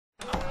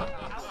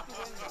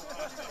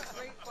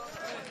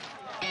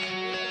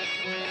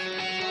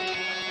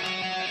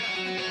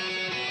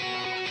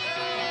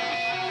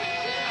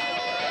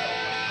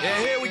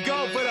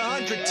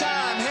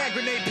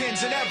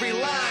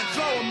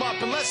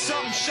up and let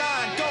something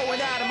shine.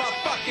 Going out of my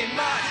fucking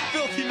mind.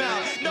 Filthy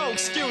mouth, no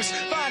excuse.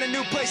 Find a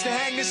new place to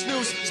hang this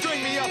noose.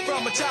 String me up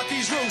from atop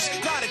these roofs.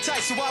 Knot it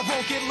tight so I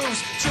won't get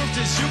loose. Truth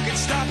is you can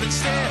stop and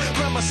stare.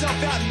 Run myself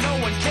out and no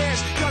one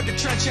cares. Dug the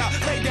trench out,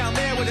 lay down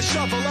there with a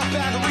shovel up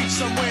out of reach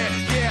somewhere.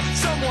 Yeah,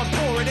 someone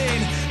pour it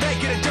in. Make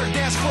it a dirt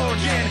dance floor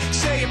again.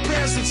 Say your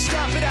prayers and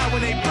stop it out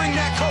when they bring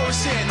that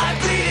chorus in. I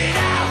bleed it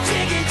out,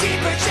 digging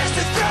deeper just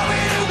to throw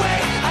it away.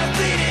 I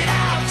bleed it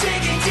out,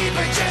 digging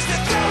deeper just to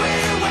throw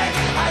it away.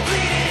 I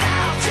bleed it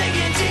out,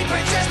 digging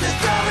deeper just to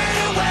throw it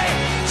away.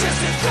 Just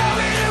to throw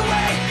it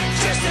away,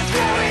 just to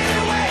throw it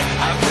away.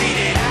 I bleed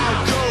it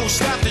out. Go,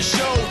 stop the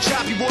show.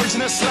 Choppy words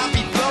and a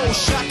sloppy flow.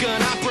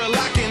 Shotgun opera,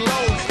 lock and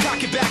load.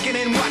 Cock it back and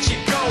then watch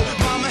it go.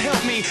 Mama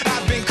help me,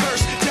 I've been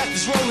cursed. Death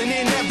is rolling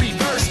in every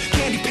verse.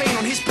 Candy paint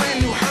on his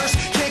brand new hearse.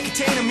 Can't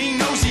contain him, he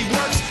knows he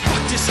works.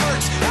 Fuck, this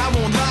hurts, I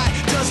won't lie.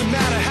 Doesn't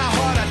matter how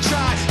hard I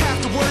try.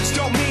 Half the words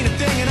don't mean a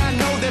thing, and I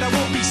know that I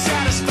won't be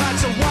satisfied.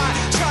 So why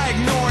try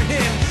ignoring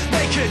him?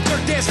 Make it a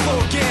dirt dance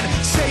floor again.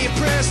 Say a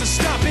prayer